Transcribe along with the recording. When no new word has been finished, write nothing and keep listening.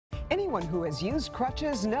Anyone who has used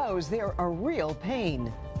crutches knows they're a real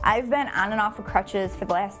pain. I've been on and off of crutches for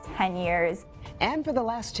the last 10 years. And for the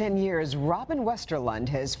last 10 years, Robin Westerlund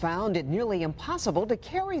has found it nearly impossible to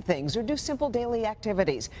carry things or do simple daily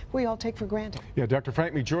activities we all take for granted. Yeah, Dr.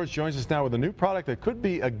 Frank McGeorge joins us now with a new product that could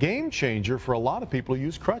be a game changer for a lot of people who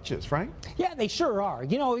use crutches. Frank? Yeah, they sure are.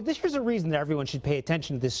 You know, there's a reason that everyone should pay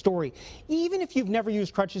attention to this story. Even if you've never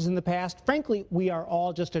used crutches in the past, frankly, we are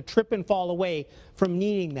all just a trip and fall away from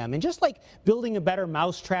needing them. And just like building a better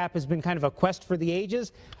mousetrap has been kind of a quest for the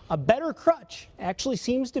ages, a better crutch actually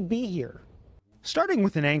seems to be here. Starting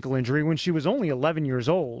with an ankle injury when she was only 11 years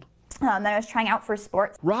old. Then I was trying out for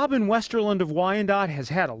sports. Robin Westerlund of Wyandotte has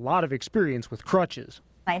had a lot of experience with crutches.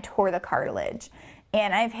 I tore the cartilage,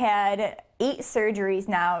 and I've had 8 surgeries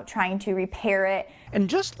now trying to repair it. And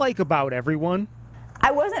just like about everyone, I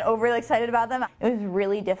wasn't overly excited about them. It was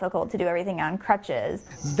really difficult to do everything on crutches.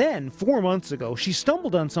 Then, 4 months ago, she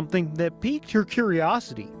stumbled on something that piqued her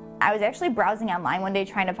curiosity. I was actually browsing online one day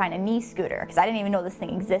trying to find a knee scooter because I didn't even know this thing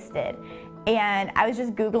existed. And I was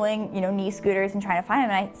just Googling, knee scooters and trying to find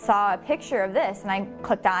them, and I saw a picture of this and I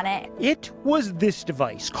clicked on it. It was this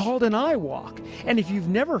device called an iWalk, and if you've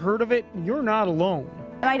never heard of it, you're not alone.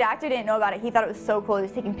 My doctor didn't know about it. He thought it was so cool. He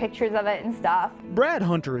was taking pictures of it and stuff. Brad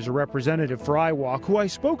Hunter is a representative for iWalk who I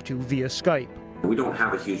spoke to via Skype. We don't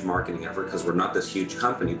have a huge marketing effort because we're not this huge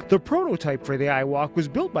company. The prototype for the iWalk was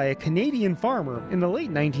built by a Canadian farmer in the late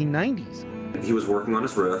 1990s. He was working on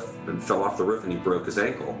his roof and fell off the roof and he broke his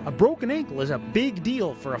ankle. A broken ankle is a big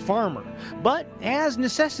deal for a farmer, but as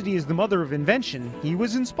necessity is the mother of invention, he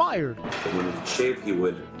was inspired. When he would shave, he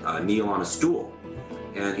would kneel on a stool,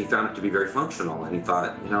 and he found it to be very functional, and he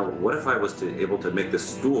thought, what if I was able to make this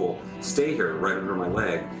stool stay here right under my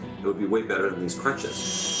leg? It would be way better than these crutches.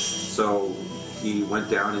 So he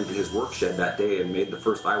went down into his work shed that day and made the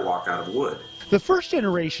first iWalk out of wood. The first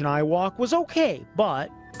generation iWalk was okay,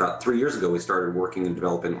 but about 3 years ago, we started working and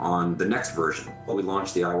developing on the next version. We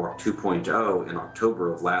launched the iWalk 2.0 in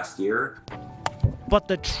October of last year. But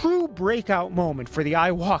the true breakout moment for the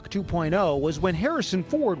iWalk 2.0 was when Harrison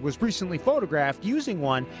Ford was recently photographed using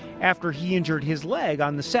one after he injured his leg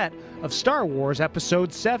on the set of Star Wars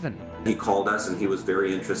Episode 7. He called us and he was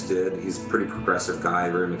very interested. He's a pretty progressive guy,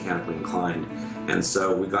 very mechanically inclined. And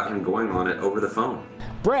so we got him going on it over the phone.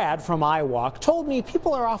 Brad from iWalk told me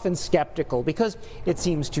people are often skeptical because it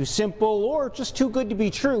seems too simple or just too good to be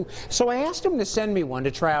true. So I asked him to send me one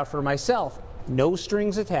to try out for myself. No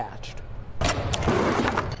strings attached.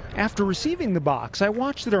 After receiving the box, I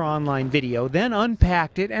watched their online video, then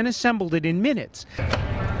unpacked it and assembled it in minutes.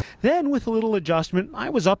 Then, with a little adjustment,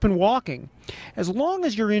 I was up and walking. As long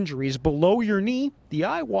as your injury is below your knee, the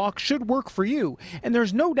iWalk should work for you, and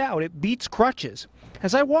there's no doubt it beats crutches.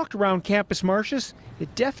 As I walked around Campus Martius,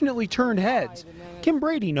 it definitely turned heads. Kim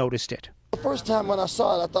Brady noticed it. The first time when I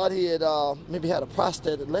saw it, I thought he had maybe had a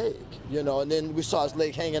prosthetic leg, and then we saw his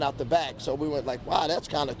leg hanging out the back, so we went like, wow, that's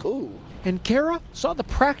kind of cool. And Kara saw the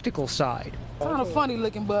practical side. Kind of funny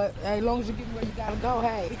looking, but hey, as long as you get where you gotta go,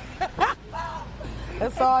 hey.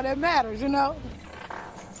 That's all that matters, With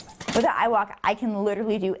the iWalk, I can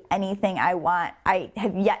literally do anything I want. I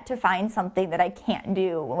have yet to find something that I can't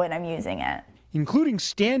do when I'm using it. Including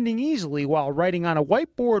standing easily while writing on a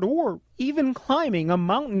whiteboard or even climbing a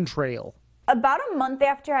mountain trail. About a month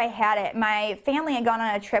after I had it, my family had gone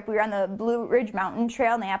on a trip. We were on the Blue Ridge Mountain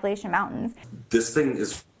Trail in the Appalachian Mountains. This thing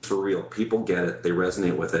is for real. People get it, they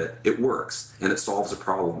resonate with it, it works, and it solves a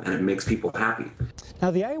problem, and it makes people happy. Now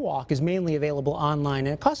the iWalk is mainly available online,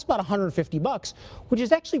 and it costs about $150, which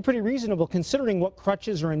is actually pretty reasonable considering what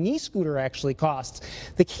crutches or a knee scooter actually costs.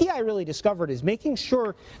 The key I really discovered is making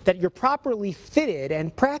sure that you're properly fitted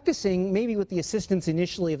and practicing maybe with the assistance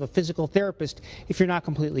initially of a physical therapist if you're not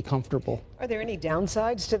completely comfortable. Are there any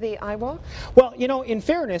downsides to the iWalk? Well, in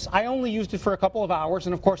fairness, I only used it for a couple of hours,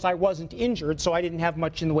 and of course I wasn't injured, so I didn't have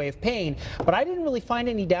much in the way of pain, but I didn't really find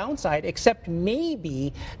any downside except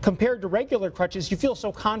maybe compared to regular crutches, you feel so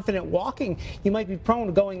confident walking, you might be prone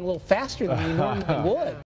to going a little faster than you normally would.